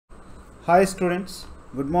Hi students,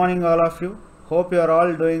 good morning all of you. Hope you are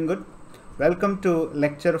all doing good. Welcome to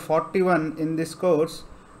lecture 41 in this course,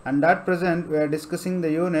 and at present we are discussing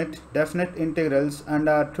the unit definite integrals, and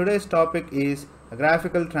our today's topic is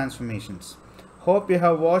graphical transformations. Hope you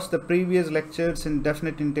have watched the previous lectures in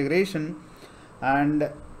definite integration,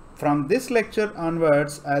 and from this lecture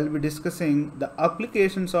onwards I will be discussing the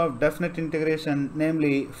applications of definite integration,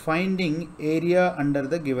 namely finding area under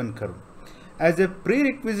the given curve. As a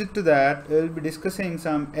prerequisite to that, we will be discussing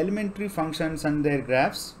some elementary functions and their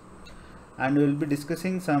graphs, and we will be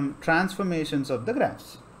discussing some transformations of the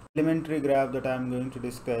graphs. Elementary graph that I am going to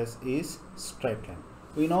discuss is straight line.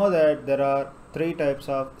 We know that there are three types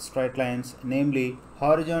of straight lines, namely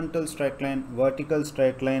horizontal straight line, vertical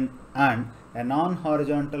straight line, and a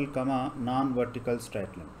non-horizontal non-vertical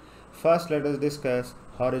straight line. First, let us discuss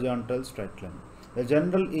horizontal straight line. The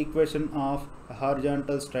general equation of a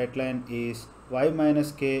horizontal straight line is y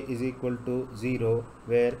minus k is equal to 0,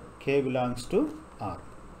 where k belongs to R.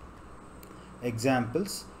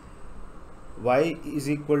 Examples: y is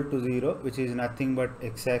equal to 0, which is nothing but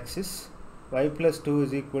x-axis, y plus 2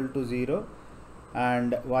 is equal to 0,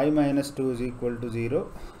 and y minus 2 is equal to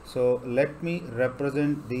 0. So let me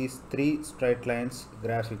represent these three straight lines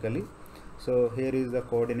graphically. So here is the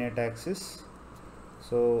coordinate axis.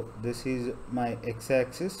 So this is my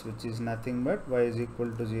x-axis, which is nothing but y is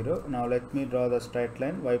equal to 0. Now let me draw the straight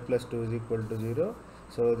line. Y plus 2 is equal to 0.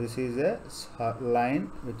 So this is a line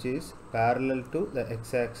which is parallel to the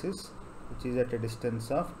x-axis, which is at a distance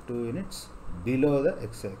of 2 units below the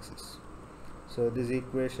x-axis. So this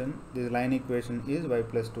line equation is y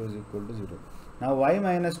plus 2 is equal to 0. Now y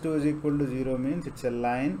minus 2 is equal to 0 means it's a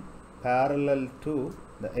line parallel to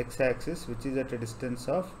the x-axis, which is at a distance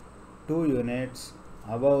of 2 units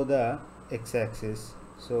above the x-axis.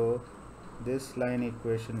 So this line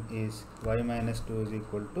equation is y minus 2 is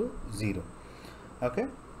equal to 0. Okay,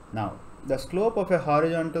 now the slope of a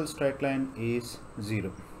horizontal straight line is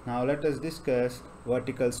 0. Now let us discuss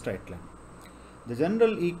vertical straight line. The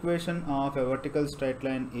general equation of a vertical straight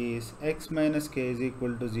line is x minus k is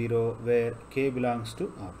equal to 0, where k belongs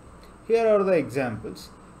to R. Here are the examples.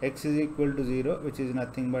 X is equal to 0, which is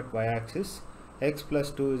nothing but y-axis. X plus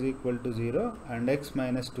 2 is equal to 0, and x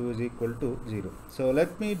minus 2 is equal to 0. So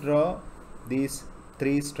let me draw these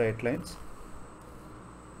three straight lines.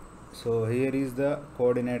 So here is the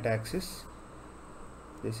coordinate axis.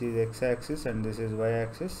 This is x-axis and this is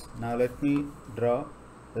y-axis. Now let me draw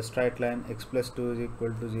the straight line. X plus 2 is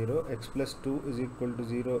equal to 0. X plus 2 is equal to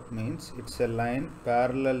 0 means it's a line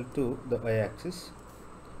parallel to the y-axis,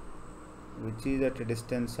 which is at a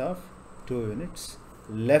distance of 2 units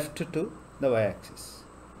left to the y-axis.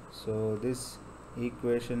 So this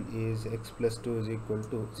equation is x plus 2 is equal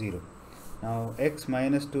to 0. Now x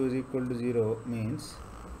minus 2 is equal to 0 means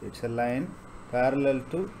it's a line parallel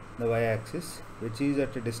to the y-axis, which is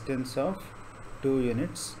at a distance of 2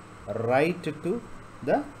 units right to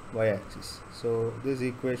the y-axis. So this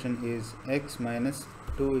equation is x minus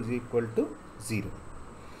 2 is equal to 0.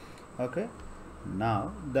 Okay,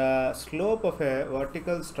 now the slope of a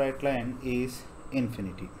vertical straight line is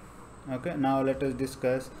infinity. Okay, now let us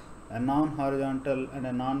discuss a non-horizontal and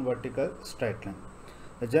a non-vertical straight line.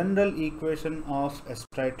 The general equation of a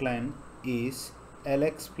straight line is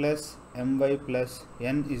Lx plus my plus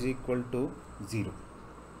n is equal to 0.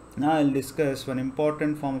 Now I will discuss one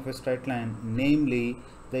important form of a straight line, namely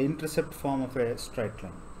the intercept form of a straight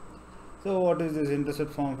line. So what is this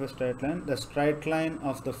intercept form of a straight line? The straight line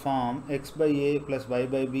of the form x by a plus y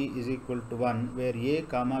by b is equal to 1, where a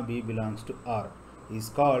comma b belongs to R, is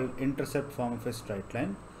called intercept form of a straight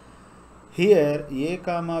line. Here a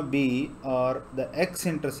comma b are the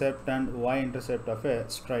x-intercept and y-intercept of a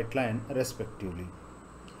straight line respectively.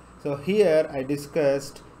 So here I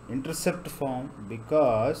discussed intercept form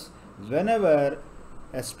because whenever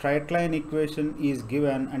a straight line equation is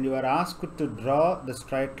given and you are asked to draw the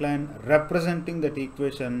straight line representing that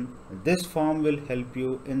equation, this form will help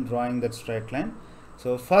you in drawing that straight line.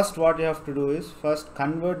 So first what you have to do is first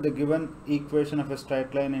convert the given equation of a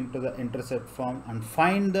straight line into the intercept form and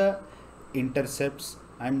find the intercepts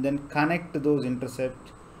and then connect those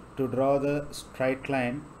intercepts to draw the straight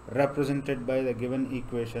line represented by the given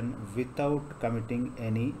equation without committing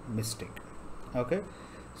any mistake. Okay,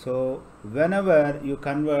 so whenever you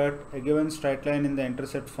convert a given straight line in the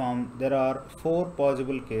intercept form, there are 4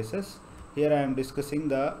 possible cases. Here I am discussing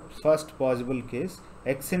the first possible case,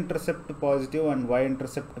 x-intercept positive and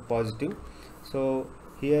y-intercept positive. So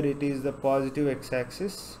here it is the positive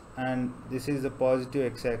x-axis and this is the positive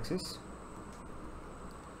x-axis,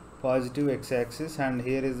 and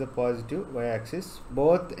here is the positive y-axis.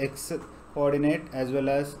 Both coordinate as well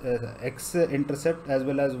as x intercept as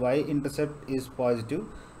well as y intercept is positive,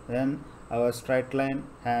 then our straight line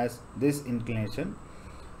has this inclination.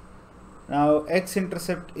 Now x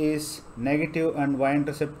intercept is negative and y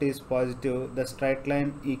intercept is positive, the straight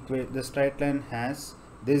line has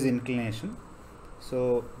this inclination.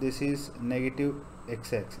 So this is negative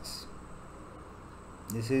x-axis.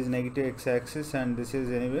 This is negative x-axis and this is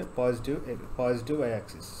anyway positive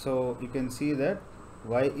y-axis. So you can see that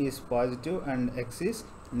y is positive and x is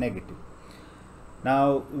negative.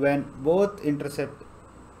 Now when both intercepts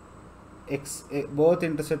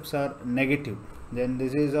are negative, then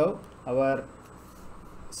this is how our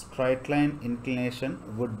straight line inclination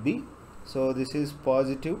would be. So this is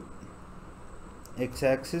positive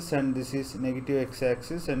x-axis and this is negative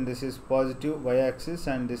x-axis, and this is positive y-axis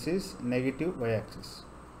and this is negative y-axis.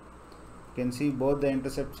 You can see both the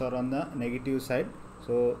intercepts are on the negative side,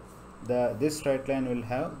 so this straight line will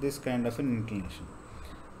have this kind of an inclination.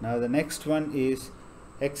 Now the next one is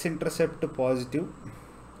x-intercept positive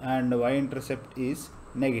and y-intercept is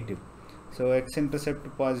negative. So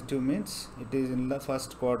x-intercept positive means it is in the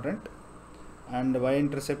first quadrant, and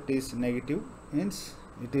y-intercept is negative means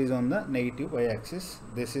it is on the negative y-axis.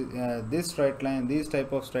 This is this straight line. These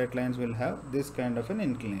type of straight lines will have this kind of an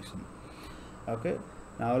inclination. Okay,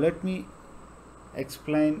 now let me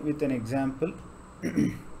explain with an example.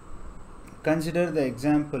 Consider the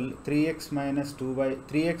example 3x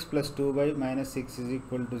plus 2y minus 6 is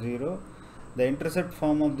equal to 0. The intercept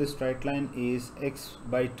form of this straight line is x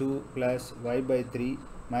by 2 plus y by 3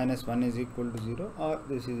 minus 1 is equal to 0, or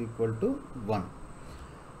this is equal to 1.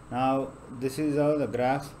 Now this is how the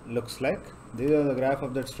graph looks like. This is how the graph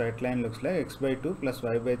of that straight line looks like. X by 2 plus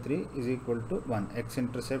y by 3 is equal to 1. X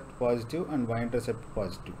intercept positive and y intercept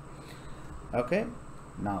positive. Okay,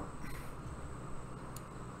 now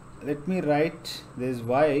let me write this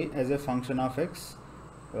y as a function of x.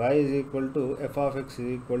 Y is equal to f of x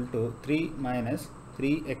is equal to 3 minus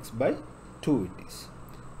 3x by 2 it is.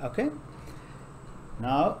 Okay,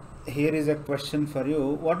 now here is a question for you.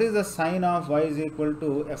 What is the sign of y is equal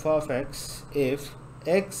to f of x if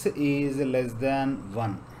x is less than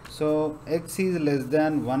 1? So x is less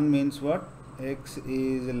than 1 means what? X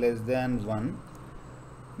is less than 1.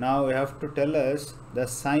 Now you have to tell us the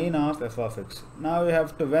sign of f of x. Now you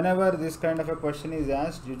have to, whenever this kind of a question is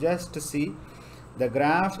asked, you just see the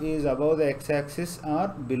graph is above the x-axis or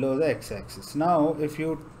below the x-axis. Now if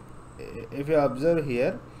you observe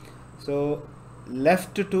here, so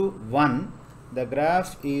left to 1 the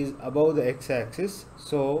graph is above the x-axis,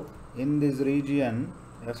 so in this region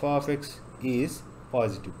f of x is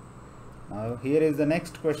positive. Now here is the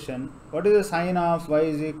next question. What is the sign of y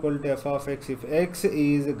is equal to f of x if x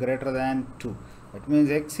is greater than 2? That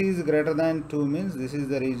means x is greater than 2 means this is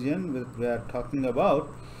the region we are talking about.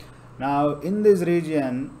 Now in this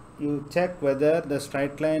region you check whether the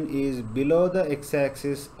straight line is below the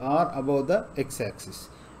x-axis or above the x-axis,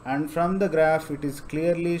 and from the graph it is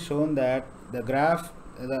clearly shown that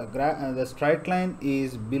the straight line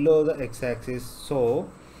is below the x-axis, so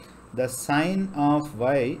the sign of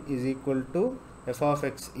y is equal to f of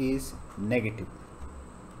x is negative.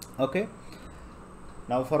 Okay,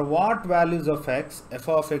 now for what values of x f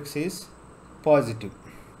of x is positive?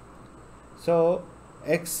 So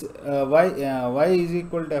y is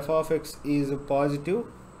equal to f of x is positive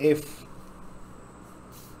if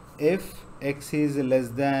x is less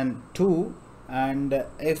than 2, and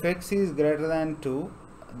if x is greater than 2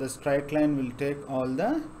 the straight line will take all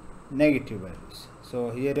the negative values. So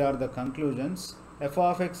here are the conclusions. F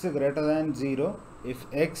of x is greater than 0 if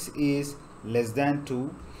x is less than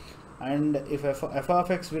 2, and if f of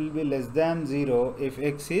x will be less than 0 if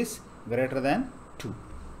x is greater than 2.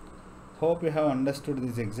 Hope you have understood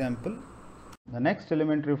this example. The next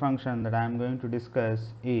elementary function that I am going to discuss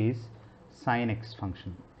is sin x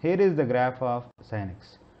function. Here is the graph of sin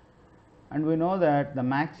x, and we know that the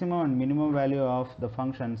maximum and minimum value of the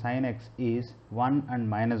function sin x is 1 and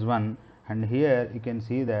minus 1, and here you can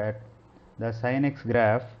see that the sin x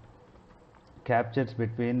graph captures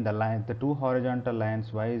between the two horizontal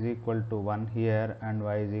lines y is equal to 1 here and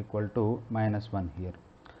y is equal to minus 1 here.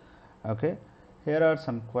 Okay, here are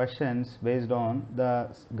some questions based on the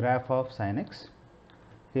graph of sin x.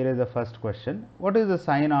 Here is the first question. What is the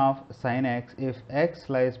sign of sin x if x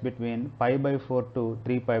lies between pi by 4 to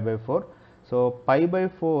 3 pi by 4? So pi by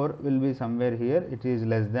 4 will be somewhere here, it is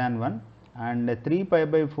less than 1, and 3 pi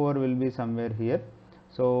by 4 will be somewhere here.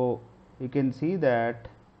 So you can see that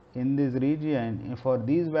in this region for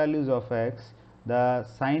these values of x the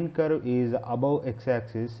sine curve is above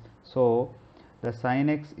x-axis, so the sin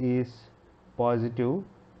x is positive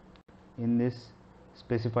in this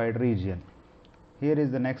specified region. Here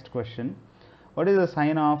is the next question. What is the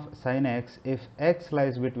sign of sin x if x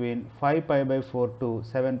lies between 5 pi by 4 to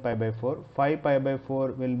 7 pi by 4? 5 pi by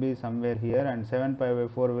 4 will be somewhere here and 7 pi by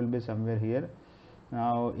 4 will be somewhere here.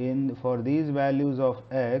 Now for these values of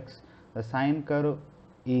x, the sine curve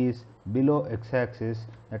is below x-axis.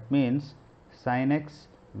 That means sin x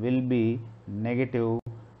will be negative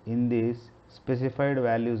in these specified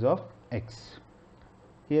values of x.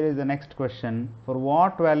 Here is the next question. For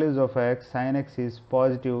what values of x sin x is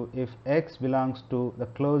positive if x belongs to the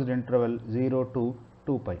closed interval 0 to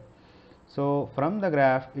 2 pi? So from the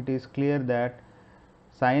graph it is clear that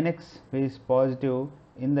sin x is positive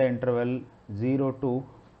in the interval 0 to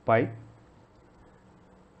pi.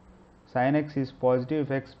 Sin x is positive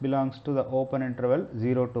if x belongs to the open interval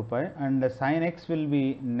 0 to pi, and sin x will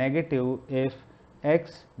be negative if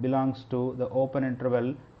x belongs to the open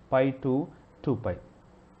interval pi to 2 pi.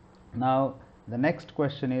 Now the next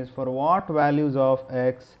question is, for what values of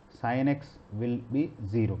x sin x will be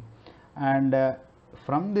 0? And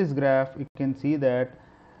from this graph you can see that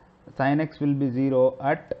sin x will be 0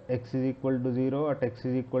 at x is equal to 0, at x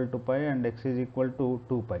is equal to pi, and x is equal to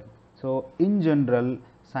 2 pi. So in general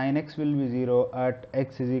sin x will be 0 at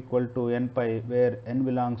x is equal to n pi, where n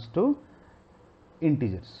belongs to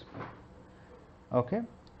integers. Okay,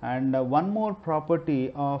 and one more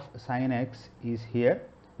property of sin x is here.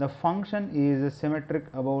 The function is symmetric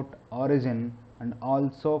about origin and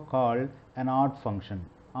also called an odd function.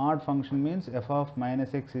 Odd function means f of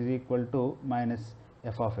minus x is equal to minus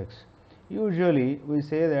f of x. Usually we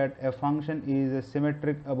say that a function is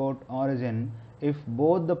symmetric about origin if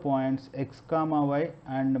both the points x comma y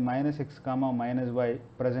and minus x comma minus y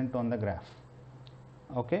present on the graph.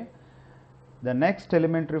 Okay. The next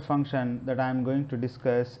elementary function that I am going to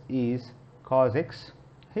discuss is cos x.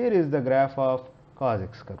 Here is the graph of cos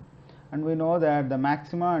x curve, and we know that the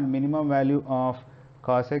maxima and minimum value of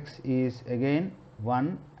cos x is again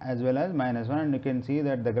 1 as well as minus 1, and you can see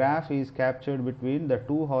that the graph is captured between the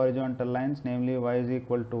two horizontal lines, namely y is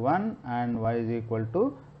equal to 1 and y is equal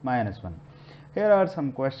to minus 1. Here are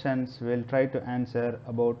some questions we will try to answer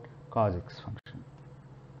about cos x function.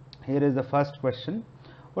 Here is the first question.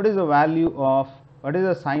 What is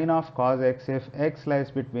the sign of cos x if x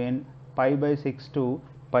lies between pi by 6 to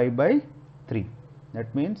pi by 3?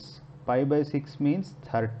 That means pi by 6 means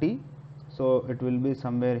 30, so it will be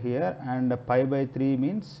somewhere here, and pi by 3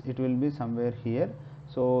 means it will be somewhere here.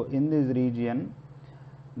 So in this region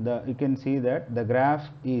you can see that the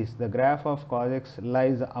graph of cos x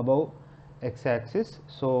lies above x axis,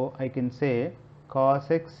 so I can say cos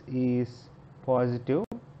x is positive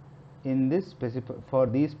in this for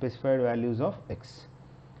these specified values of x.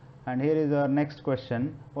 And here is our next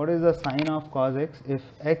question. What is the sign of cos x if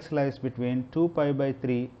x lies between 2 pi by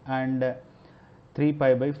 3 and 3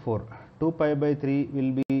 pi by 4? 2 pi by 3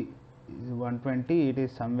 will be 120, it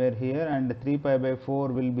is somewhere here, and 3 pi by 4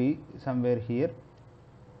 will be somewhere here.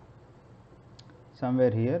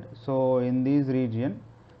 So in this region,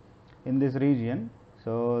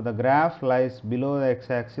 so the graph lies below the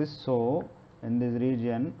x axis, so in this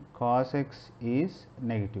region cos x is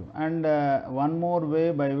negative. And one more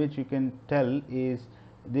way by which you can tell is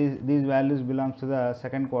these values belongs to the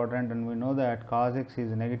second quadrant, and we know that cos x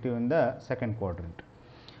is negative in the second quadrant.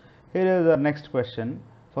 Here is our next question.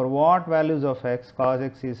 For what values of x cos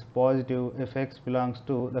x is positive if x belongs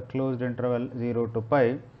to the closed interval 0 to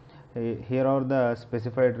pi? Here are the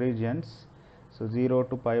specified regions, so 0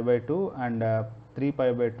 to pi by 2 and 3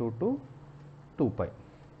 pi by 2 to 2 pi.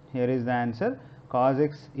 Here is the answer. Cos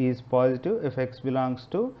x is positive if x belongs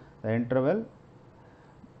to the interval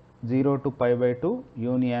 0 to pi by 2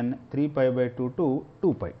 union 3 pi by 2 to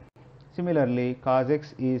 2 pi. Similarly, cos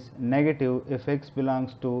x is negative if x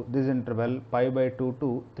belongs to this interval pi by 2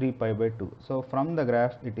 to 3 pi by 2. So from the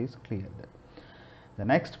graph it is clear that. The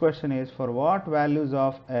next question is, for what values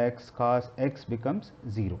of x cos x becomes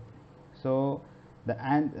 0? So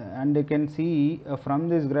and you can see from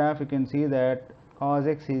this graph you can see that cos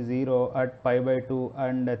x is 0 at pi by 2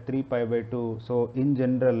 and 3 pi by 2. So in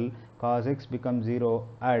general cos x becomes 0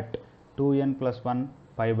 at 2n plus 1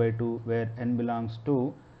 pi by 2, where n belongs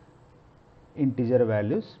to integer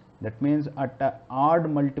values. That means at odd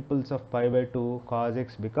multiples of pi by 2 cos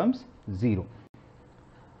x becomes 0.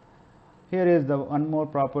 Here is the one more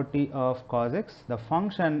property of cos x. The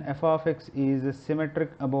function f of x is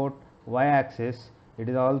symmetric about y axis. It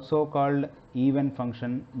is also called even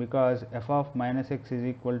function because f of minus x is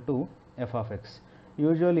equal to f of x.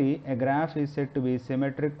 Usually a graph is said to be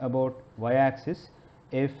symmetric about y axis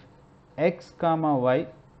if x comma y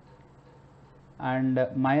and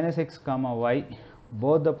minus x comma y,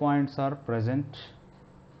 both the points are present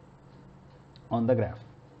on the graph.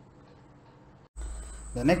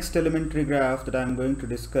 The next elementary graph that I am going to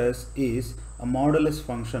discuss is a modulus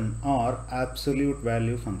function or absolute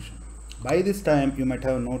value function. By this time you might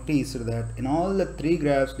have noticed that in all the three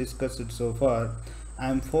graphs discussed so far, I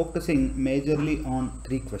am focusing majorly on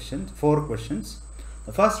four questions.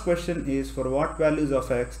 The first question is, for what values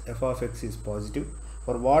of x, f of x is positive?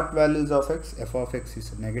 For what values of x, f of x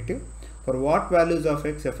is negative? For what values of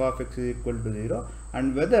x, f of x is equal to 0,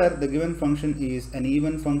 and whether the given function is an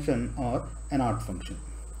even function or an odd function.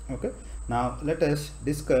 Okay, now let us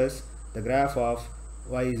discuss the graph of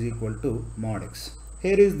y is equal to mod x.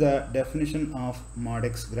 Here is the definition of mod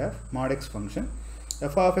x graph, mod x function.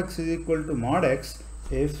 F of x is equal to mod x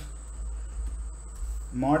if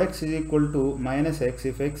mod x is equal to minus x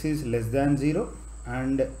if x is less than 0,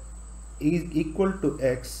 and is equal to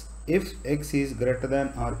x if x is greater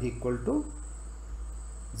than or equal to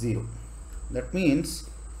 0. That means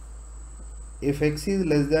if x is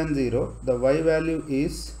less than 0, the y value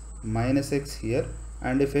is minus x here,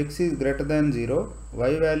 and if x is greater than 0,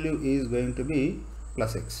 y value is going to be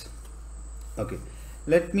plus x. Okay,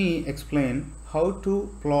 let me explain how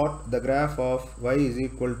to plot the graph of y is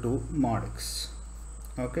equal to mod x.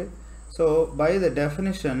 Okay, so by the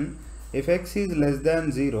definition, if x is less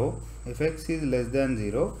than 0,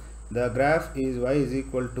 the graph is y is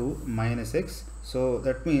equal to minus x. So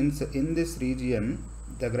that means in this region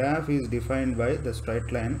the graph is defined by the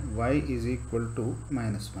straight line y is equal to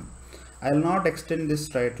minus 1. I will not extend this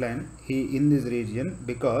straight line in this region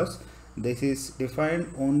because this is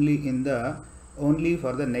defined only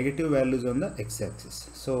for the negative values on the x-axis.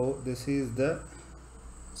 So this is the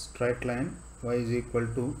straight line y is equal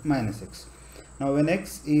to minus x. Now when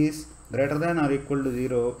x is greater than or equal to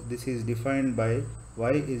 0, this is defined by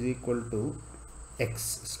y is equal to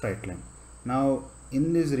x straight line. Now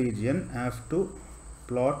in this region I have to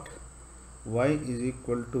plot y is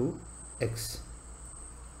equal to x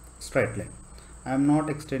straight line. I am not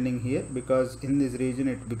extending here because in this region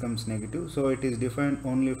it becomes negative, so it is defined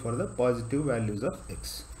only for the positive values of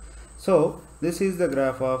x. So this is the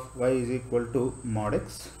graph of y is equal to mod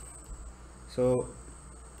x. So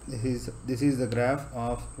this is the graph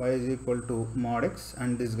of y is equal to mod x,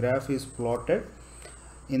 and this graph is plotted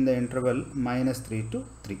in the interval minus 3 to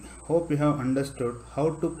 3. Hope you have understood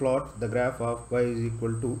how to plot the graph of y is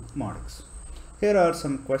equal to mod x. Here are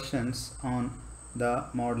some questions on the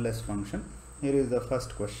modulus function. Here is the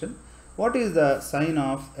first question. What is the sign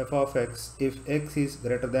of f of x if x is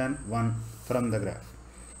greater than 1 from the graph?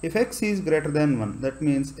 If x is greater than 1, that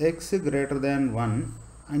means x greater than 1,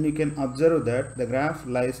 and you can observe that the graph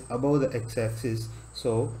lies above the x-axis,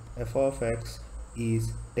 so f of x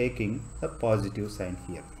is taking the positive sign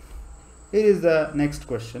here. Here is the next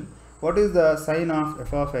question. What is the sign of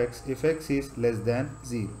f of x if x is less than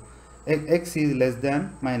 0? X is less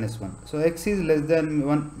than minus 1. So x is less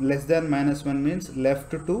than minus 1 means left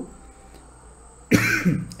to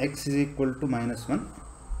x is equal to minus 1.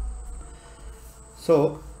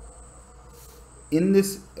 So in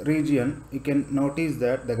this region you can notice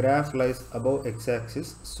that the graph lies above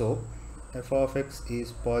x-axis, so f of x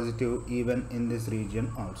is positive even in this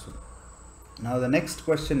region also. Now the next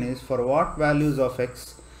question is, for what values of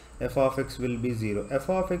x f of x will be 0? F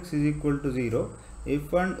of x is equal to 0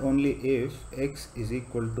 if and only if x is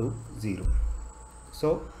equal to 0.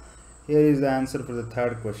 So here is the answer for the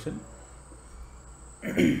third question.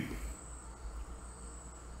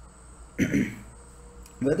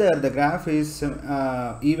 Whether the graph is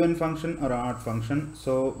even function or odd function,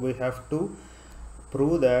 so we have to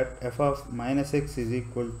prove that f of minus x is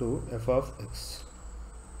equal to f of x.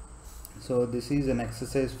 So this is an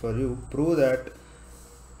exercise for you.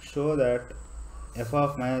 Show that f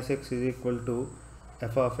of minus x is equal to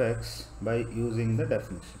f of x by using the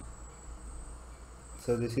definition.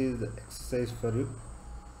 So this is the exercise for you.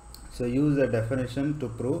 So use the definition to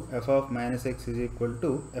prove f of minus x is equal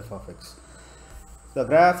to f of x. The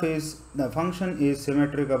function is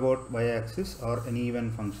symmetric about y-axis or an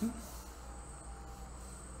even function.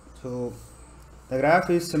 So the graph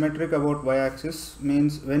is symmetric about y-axis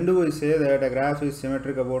means, when do we say that a graph is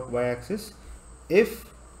symmetric about y-axis? If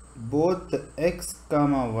both x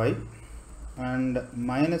comma y and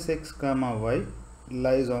minus x comma y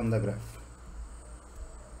lies on the graph.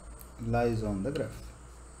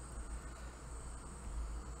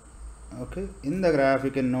 Okay, in the graph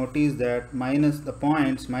you can notice that the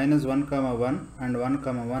points minus 1 comma 1 and 1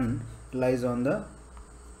 comma 1 lies on the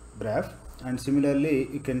graph, and similarly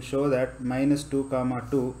you can show that minus 2 comma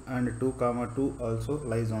 2 and 2 comma 2 also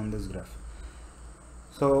lies on this graph.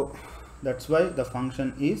 So that's why the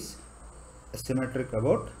function is symmetric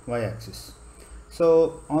about y-axis.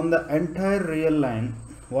 So on the entire real line,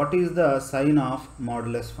 what is the sign of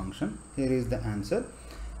modulus function? Here is the answer.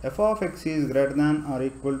 F of x is greater than or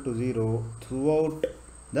equal to 0 throughout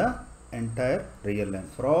the entire real line.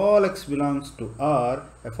 For all x belongs to R,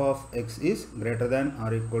 f of x is greater than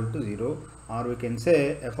or equal to 0, or we can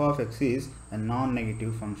say f of x is a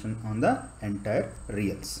non-negative function on the entire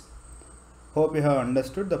reals. Hope you have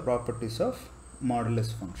understood the properties of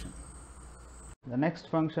modulus function. The next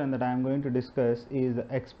function that I am going to discuss is the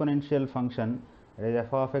exponential function, that is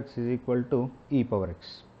f of x is equal to e power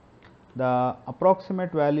x. The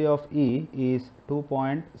approximate value of e is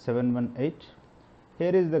 2.718.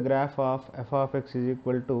 Here is the graph of f of x is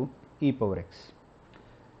equal to e power x.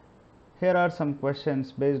 Here are some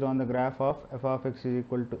questions based on the graph of f of x is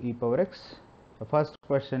equal to e power x. The first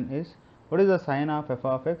question is, what is the sign of f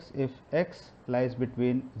of x if x lies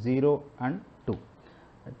between 0 and 2?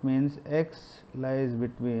 That means x lies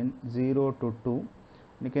between 0 to 2.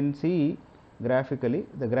 You can see graphically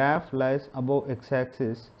the graph lies above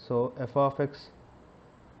x-axis, so f of x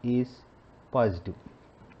is positive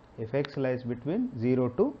if x lies between 0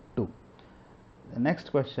 to 2. The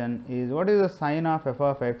next question is, what is the sign of f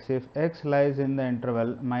of x if x lies in the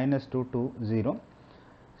interval -2 to 0?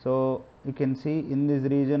 So you can see in this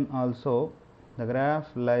region also the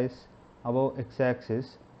graph lies above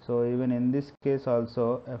x-axis, so even in this case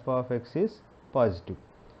also f of x is positive.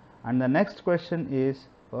 And the next question is,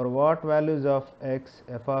 for what values of x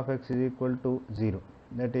f of x is equal to 0,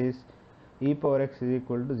 that is e power x is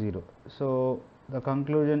equal to 0. So the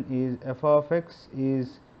conclusion is f of x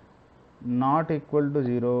is not equal to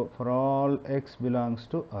 0 for all x belongs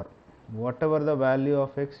to R. Whatever the value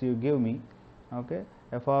of x you give me, okay,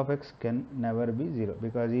 f of x can never be 0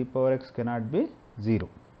 because e power x cannot be 0.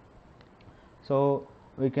 So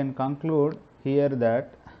we can conclude here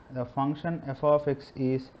that the function f of x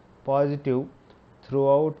is positive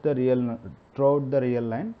throughout the real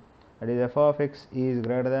line, that is f of x is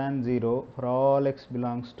greater than 0 for all x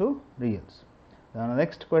belongs to reals. The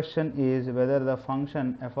next question is whether the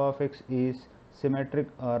function f of x is symmetric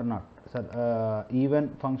or not, even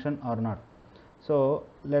function or not. So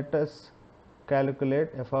let us calculate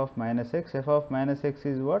f of minus x. F of minus x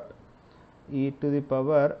is what? E to the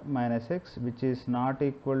power minus x, which is not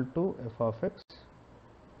equal to f of x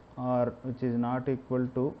or which is not equal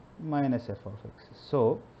to minus f of x.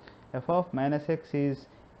 So f of minus x is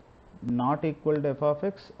not equal to f of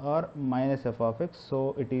x or minus f of x,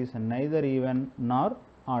 so it is neither even nor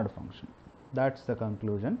odd function. That's the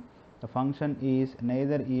conclusion. The function is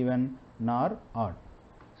neither even nor odd.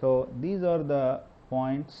 So these are the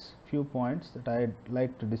few points that I'd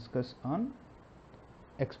like to discuss on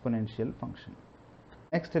exponential function.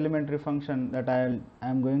 Next elementary function that I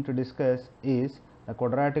am going to discuss is the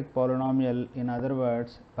quadratic polynomial, in other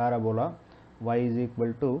words parabola y is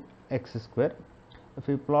equal to x square. If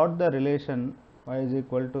we plot the relation y is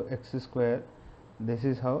equal to x square, this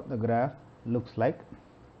is how the graph looks like.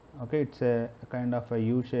 Okay, it's a kind of a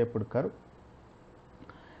U-shaped curve.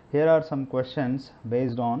 Here are some questions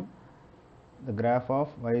based on the graph of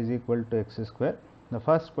y is equal to x square. The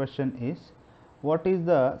first question is, what is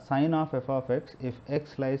the sign of f of x if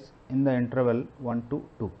x lies in the interval 1 to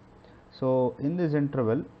 2? So in this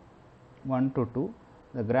interval 1 to 2,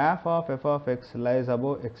 the graph of f of x lies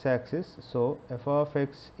above x-axis, so f of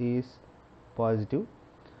x is positive.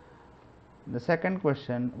 The second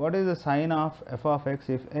question, what is the sign of f of x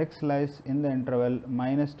if x lies in the interval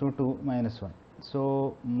 -2 to -1?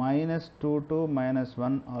 So -2 to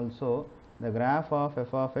 -1 also the graph of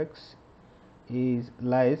f of x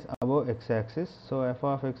lies above x-axis, so f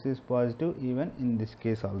of x is positive even in this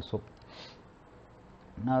case also.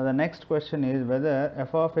 Now the next question is whether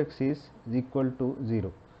f of x is equal to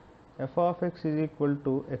 0. F of x is equal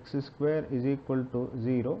to x square is equal to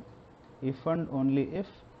 0 if and only if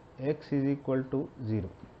x is equal to 0.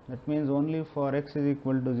 That means only for x is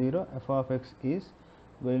equal to 0 f of x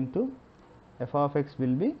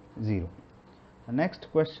will be 0. The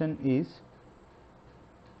next question is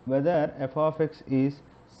whether f of x is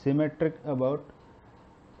symmetric about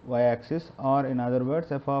y-axis, or in other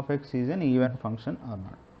words f of x is an even function or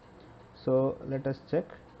not. So let us check.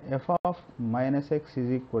 F of minus x is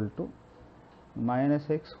equal to minus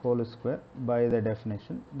x whole square by the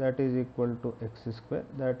definition, that is equal to x square,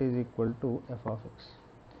 that is equal to f of x.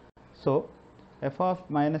 So f of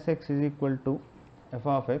minus x is equal to f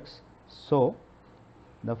of x, so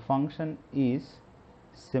the function is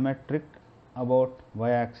symmetric about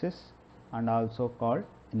y-axis and also called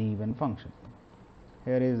an even function.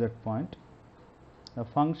 Here is that point. The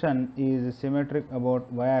function is symmetric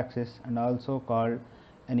about y-axis and also called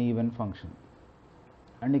an even function.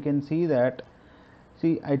 And you can see that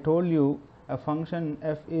See, I told you a function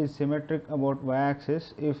f is symmetric about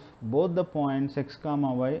y-axis if both the points x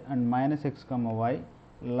comma y and minus x comma y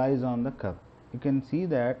lies on the curve. You can see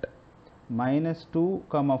that minus 2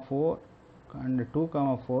 comma 4 and 2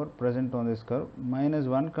 comma 4 present on this curve, minus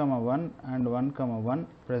 1 comma 1 and 1 comma 1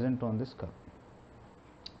 present on this curve.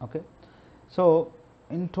 Okay, so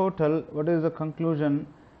in total, what is the conclusion?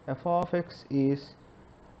 F of x is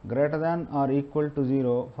greater than or equal to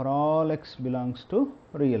 0 for all x belongs to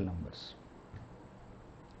real numbers.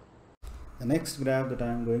 The next graph that I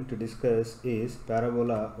am going to discuss is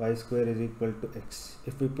parabola y square is equal to x.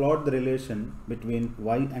 If we plot the relation between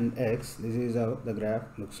y and x, this is how the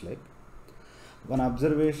graph looks like. One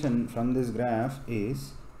observation from this graph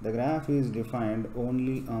is the graph is defined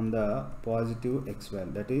only on the positive x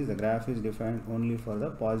value. That is, the graph is defined only for the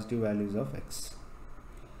positive values of x.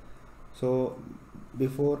 So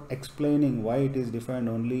before explaining why it is defined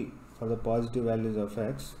only for the positive values of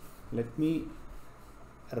x, let me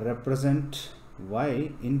represent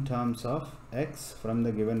y in terms of x from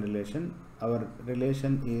the given relation. Our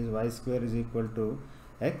relation is y square is equal to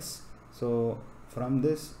x. So from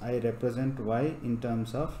this I represent y in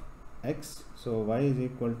terms of x. So y is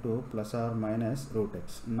equal to plus or minus root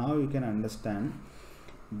x. Now you can understand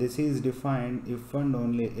this is defined if and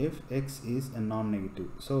only if x is a non-negative.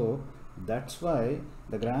 So that's why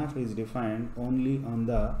the graph is defined only on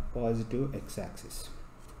the positive x-axis.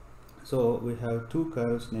 So we have two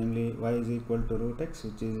curves, namely y is equal to root x,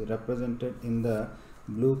 which is represented in the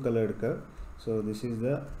blue colored curve. So this is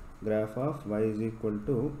the graph of y is equal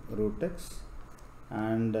to root x,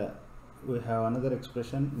 and we have another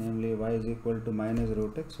expression, namely y is equal to minus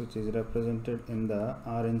root x, which is represented in the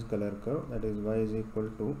orange color curve, that is y is equal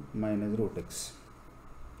to minus root x.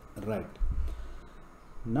 Right.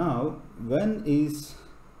 Now when is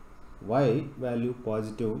y value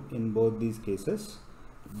positive in both these cases?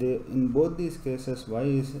 In both these cases y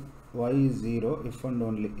is 0 if and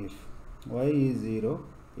only if y is 0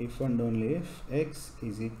 if and only if x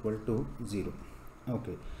is equal to 0.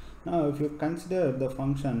 Okay, now if you consider the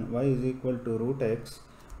function y is equal to root x,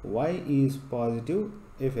 y is positive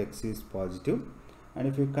if x is positive, and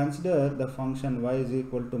if you consider the function y is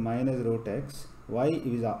equal to minus root x, y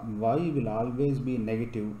will always be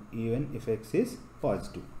negative even if x is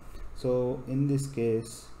positive. So in this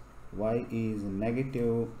case y is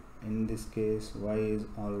negative, in this case y is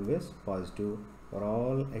always positive for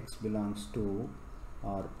all x belongs to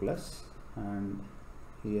r plus, and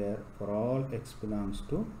here for all x belongs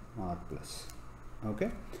to r plus.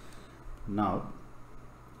 Okay, now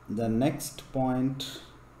the next point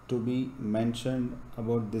to be mentioned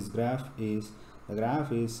about this graph is the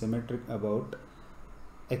graph is symmetric about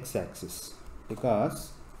x-axis,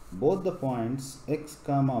 because both the points x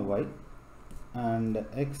comma y and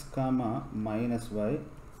x comma minus y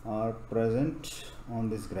are present on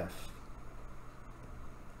this graph,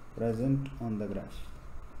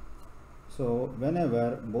 So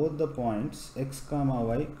whenever both the points x comma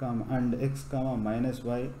y and x comma minus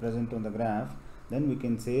y present on the graph, then we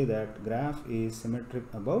can say that graph is symmetric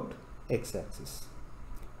about x-axis.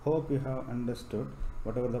 Hope you have understood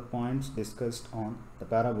whatever the points discussed on the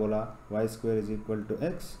parabola y square is equal to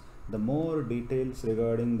x. The more details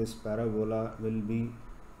regarding this parabola will be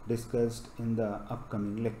discussed in the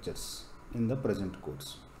upcoming lectures in the present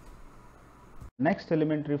course. Next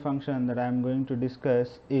elementary function that I am going to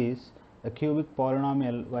discuss is a cubic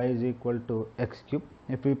polynomial y is equal to x cube.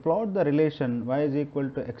 If we plot the relation y is equal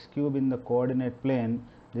to x cube in the coordinate plane,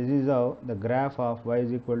 this is how the graph of y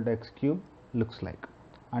is equal to x cube looks like,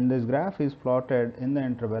 and this graph is plotted in the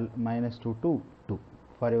interval minus 2 to 2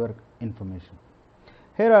 for your information.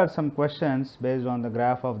 Here are some questions based on the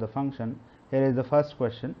graph of the function. Here is the first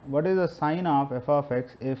question: what is the sign of f of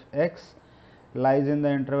x if x lies in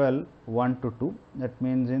the interval 1 to 2? That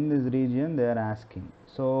means in this region they are asking.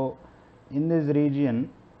 So in this region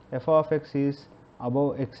f of x is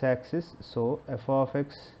above x-axis, so f of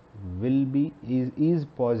x will be is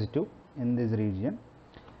positive in this region.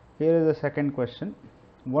 Here is the second question: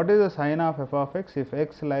 what is the sign of f of x if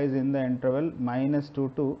x lies in the interval minus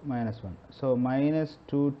 2 to minus 1? So minus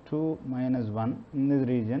 2 to minus 1 in this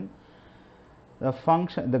region,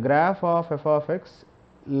 the graph of f of x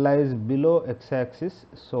lies below x-axis,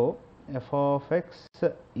 so f of x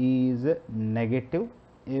is negative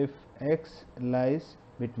if x lies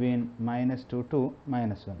between minus 2 to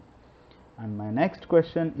minus 1. And my next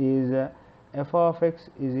question is f of x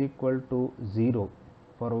is equal to 0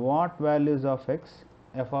 for what values of x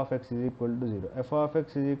f of x is equal to 0? F of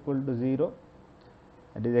x is equal to 0,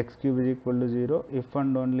 that is x cube is equal to 0 if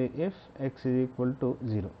and only if x is equal to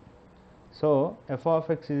 0. So f of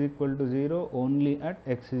x is equal to 0 only at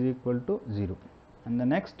x is equal to 0. And the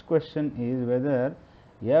next question is whether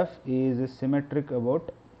f is symmetric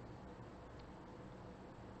about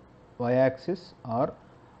y axis or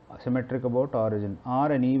symmetric about origin,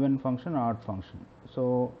 or an even function or odd function.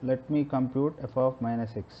 So let me compute f of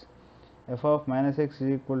minus x. F of minus x is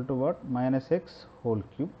equal to what? Minus x whole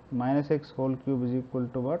cube. Minus x whole cube is equal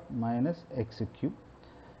to what? Minus x cube.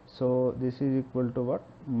 So this is equal to what?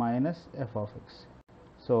 Minus f of x.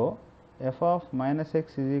 So f of minus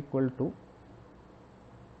x is equal to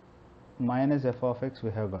minus f of x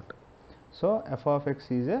we have got. So f of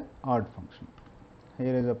x is a odd function.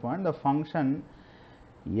 Here is the point. The function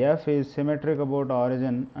f is symmetric about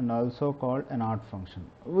origin and also called an odd function.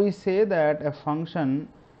 We say that a function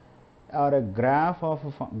or a graph of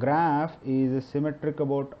a graph is symmetric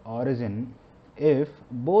about origin if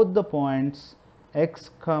both the points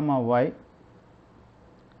x comma y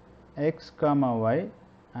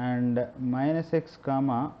and minus x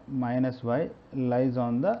comma minus y lies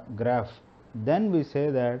on the graph. Then we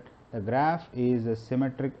say that the graph is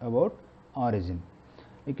symmetric about origin.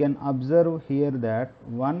 You can observe here that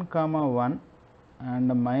 1 comma 1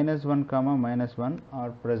 and minus 1 comma minus 1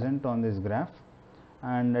 are present on this graph,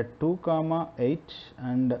 and 2 comma 8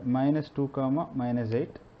 and minus 2 comma minus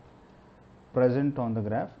 8 present on the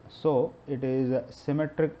graph. So it is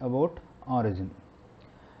symmetric about origin.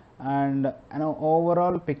 And an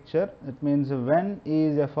overall picture, that means when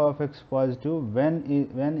is f of x positive,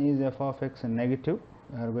 when is f of x negative,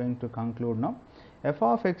 we are going to conclude now. F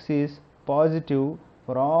of x is positive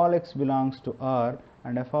for all x belongs to R,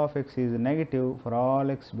 and f of x is negative for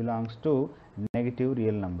all x belongs to negative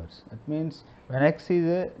real numbers. That means when x is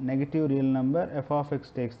a negative real number, f of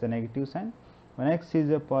x takes the negative sign. When x is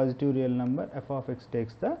a positive real number, f of x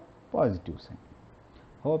takes the positive sign.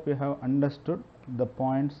 Hope you have understood the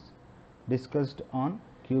points discussed on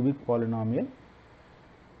cubic polynomial.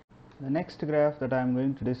 The next graph that I am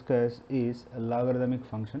going to discuss is a logarithmic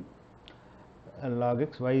function. Log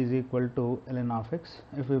x, y is equal to ln of x.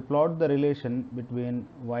 If we plot the relation between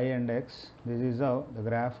y and x, this is how the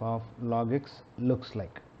graph of log x looks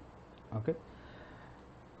like. Okay.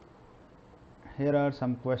 Here are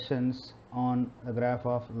some questions on the graph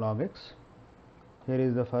of log x. Here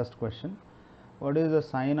is the first question. What is the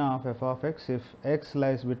sign of f of x if x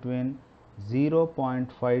lies between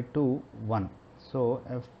 0.5 to 1? So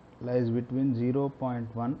f lies between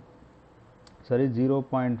 0.5,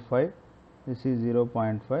 this is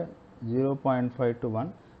 0.5, 0.5 to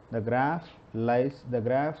 1. The graph lies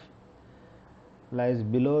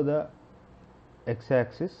below the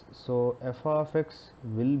x-axis. So f of x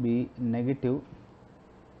will be negative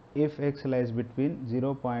if x lies between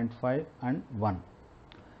 0.5 and 1.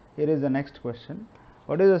 Here is the next question.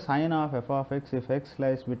 What is the sign of f of x if x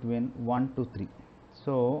lies between 1 to 3?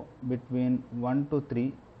 So between 1 to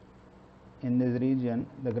 3 in this region,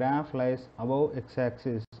 the graph lies above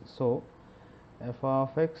x-axis. So f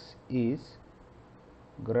of x is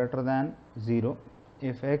greater than 0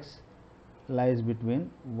 if x lies between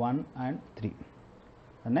 1 and 3.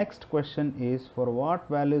 The next question is, for what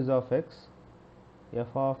values of x f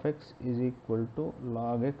of x is equal to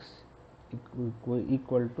log x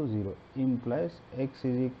equal to 0, implies x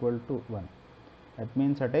is equal to 1. That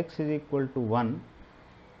means at x is equal to 1,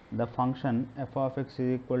 the function f of x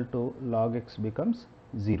is equal to log x becomes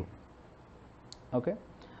 0. Okay.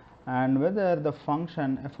 And whether the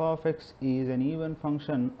function f of x is an even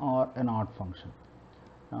function or an odd function.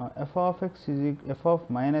 Now f of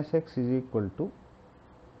minus x is equal to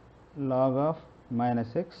log of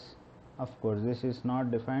minus x. Of course, this is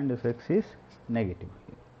not defined if x is negative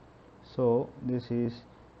here. So this is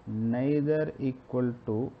neither equal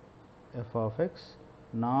to f of x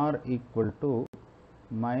nor equal to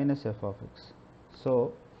minus f of x.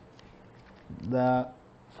 So the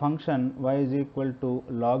function y is equal to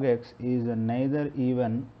log x is neither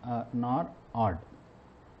even nor odd.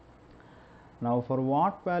 Now for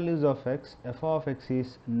what values of x f of x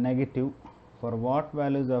is negative, for what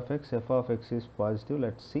values of x f of x is positive,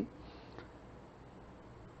 let us see.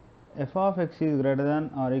 F of x is greater than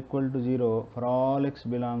or equal to 0 for all x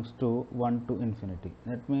belongs to 1 to infinity.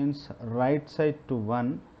 That means right side to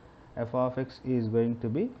 1, f of x is going to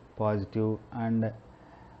be positive, and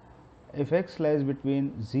if x lies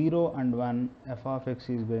between 0 and 1, f of x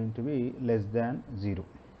is going to be less than 0.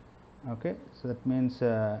 Okay, so that means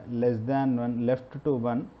less than 1, left to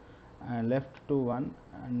 1, and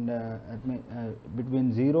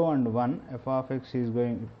between 0 and 1, f of x is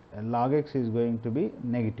going, log x is going to be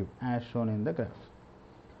negative as shown in the graph.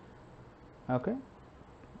 Okay,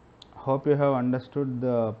 hope you have understood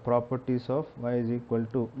the properties of y is equal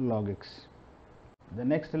to log x. The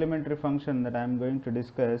next elementary function that I am going to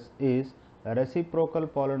discuss is a reciprocal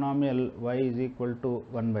polynomial y is equal to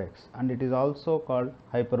 1 by x, and it is also called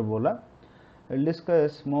hyperbola. We will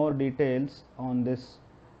discuss more details on this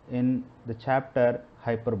in the chapter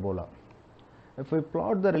hyperbola. If we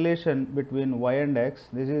plot the relation between y and x,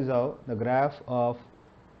 this is how the graph of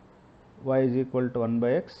y is equal to 1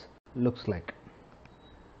 by x looks like.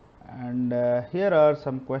 And here are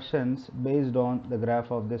some questions based on the graph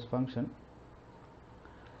of this function.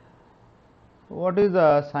 What is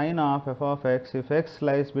the sign of f of x if x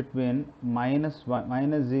lies between minus 0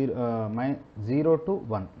 to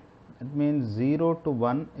 1? It means 0 to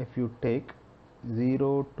 1. If you take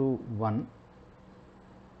 0 to 1,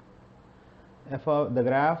 the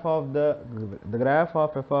graph of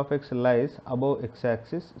f of x lies above x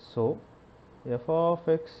axis, so f of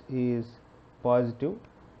x is positive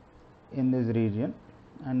in this region.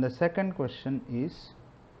 And the second question is,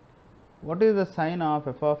 what is the sign of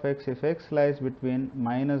f of x if x lies between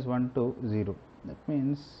minus 1 to 0? That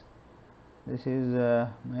means this is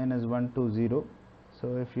minus 1 to 0.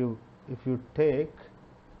 So if you take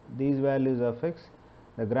these values of x,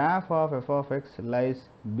 the graph of f of x lies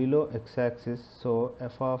below x axis, so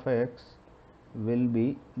f of x will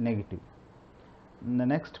be negative. And the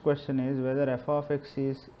next question is whether f of x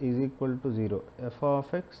is equal to 0. F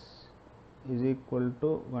of x is equal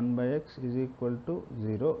to 1 by x is equal to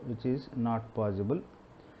 0, which is not possible.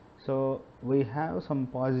 So we have some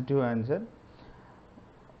positive answer.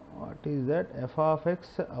 What is that? F of x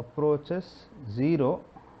approaches 0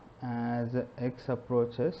 as x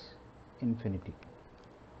approaches infinity.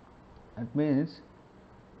 That means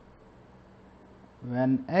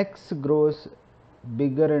when x grows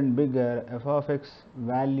bigger and bigger, f of x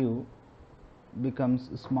value becomes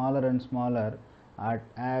smaller and smaller.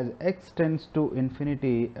 As x tends to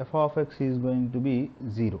infinity, f of x is going to be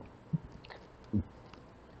 0.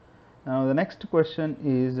 Now the next question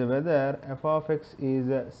is whether f of x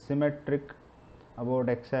is symmetric about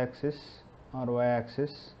x axis or y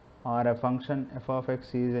axis, or a function f of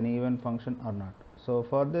x is an even function or not. So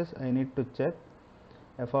for this I need to check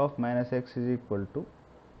f of minus x is equal to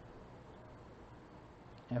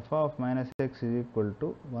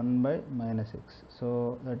 1 by minus x.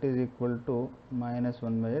 So that is equal to minus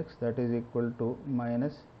 1 by x, that is equal to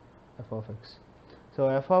minus f of x. So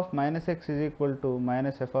f of minus x is equal to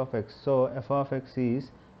minus f of x. So f of x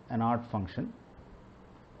is an odd function.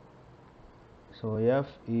 So f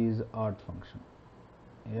is odd function.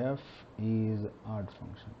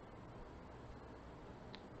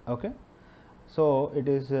 Okay. So it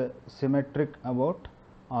is symmetric about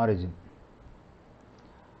origin.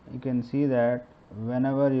 You can see that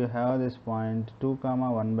whenever you have this point 2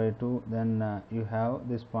 comma 1 by 2, then you have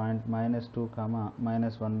this point minus 2 comma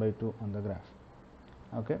minus 1 by 2 on the graph.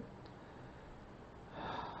 Okay.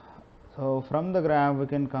 So from the graph we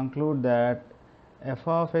can conclude that f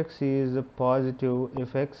of x is positive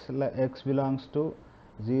if x belongs to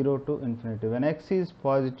 0 to infinity. When x is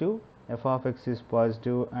positive, f of x is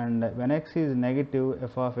positive, and when x is negative,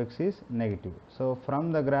 f of x is negative. So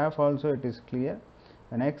from the graph also it is clear,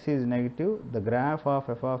 when x is negative, the graph of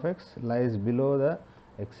f of x lies below the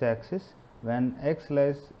x axis. When x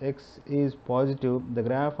is positive, the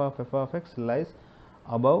graph of f of x lies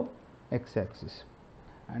above x axis.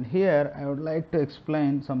 And here I would like to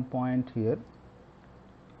explain some point here.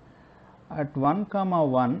 At 1 comma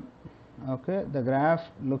 1, okay, the graph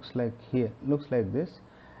looks like this.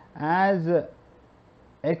 As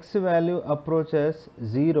x value approaches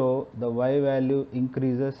 0, the y value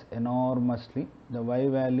increases enormously. The y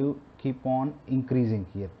value keep on increasing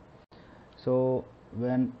here. So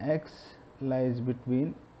when x lies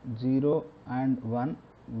between 0 and 1,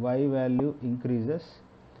 y value increases,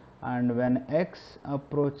 and when x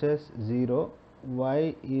approaches 0,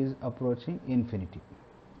 y is approaching infinity.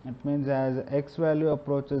 It means as x value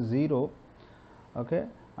approaches 0, okay,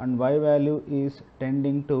 and y value is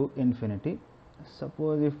tending to infinity.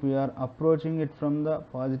 Suppose if we are approaching it from the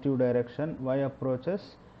positive direction, y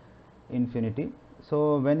approaches infinity.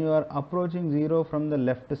 So when you are approaching 0 from the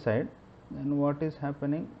left side, then what is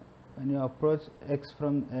happening? When you approach x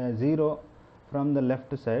from 0 from the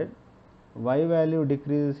left side, y value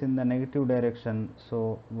decreases in the negative direction,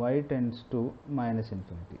 so y tends to minus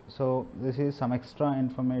infinity. So this is some extra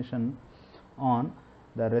information on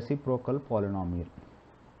the reciprocal polynomial.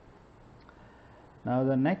 Now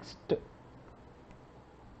the next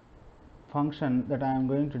function that I am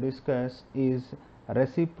going to discuss is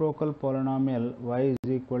reciprocal polynomial y is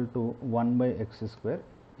equal to 1 by x square.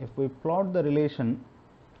 If we plot the relation,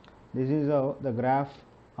 this is how the graph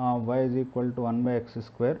of y is equal to 1 by x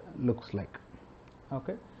square looks like.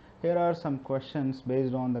 Okay. Here are some questions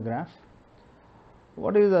based on the graph.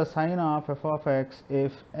 What is the sign of f of x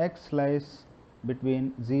if x lies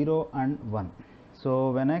between 0 and 1?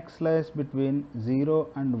 So when x lies between 0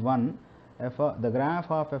 and 1, the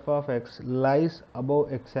graph of f of x lies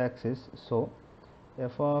above x axis, so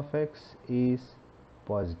f of x is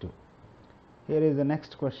positive. Here is the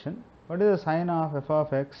next question. What is the sign of f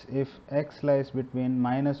of x if x lies between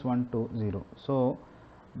 -1 to 0? So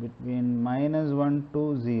between -1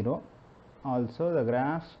 to 0 also the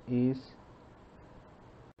graph is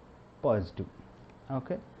positive.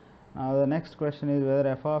 Okay. Now the next question is whether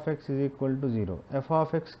f of x is equal to 0. F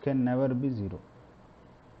of x can never be 0.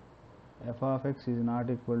 F of x is not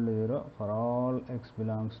equal to 0 for all x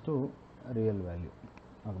belongs to real value.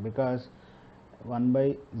 Okay, because 1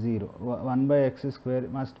 by 0, 1 by x square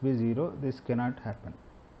must be 0. This cannot happen.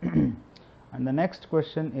 And the next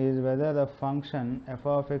question is whether the function f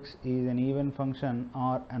of x is an even function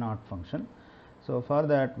or an odd function. So for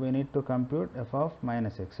that we need to compute f of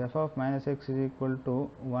minus x. F of minus x is equal to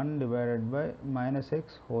 1 divided by minus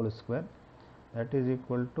x whole square, that is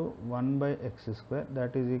equal to 1 by x square,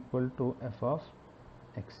 that is equal to f of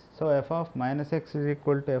x. So f of minus x is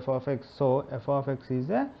equal to f of x. So f of x is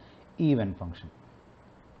a even function.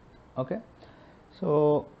 Okay.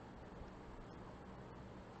 So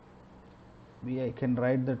I can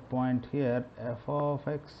write that point here, f of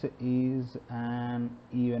x is an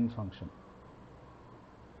even function.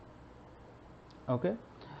 Okay.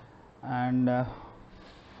 And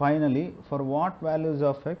finally, for what values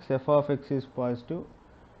of x f of x is positive,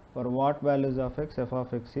 for what values of x f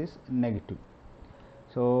of x is negative.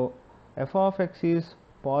 So f of x is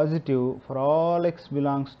positive for all x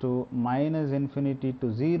belongs to minus infinity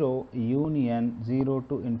to 0 union 0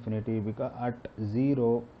 to infinity, because at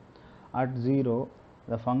 0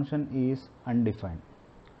 the function is undefined.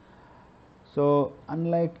 So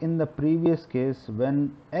unlike in the previous case,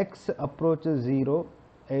 when x approaches 0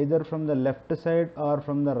 either from the left side or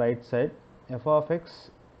from the right side, f of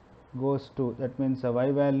x goes to, that means the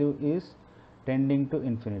y value is tending to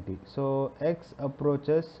infinity. So x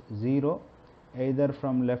approaches 0 either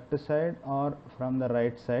from left side or from the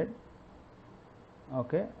right side.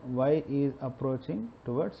 Okay, y is approaching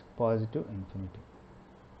towards positive infinity.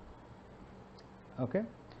 Okay.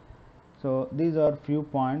 So these are few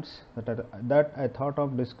points that I thought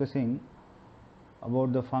of discussing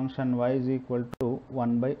about the function y is equal to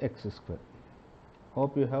 1 by x square.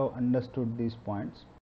 Hope you have understood these points.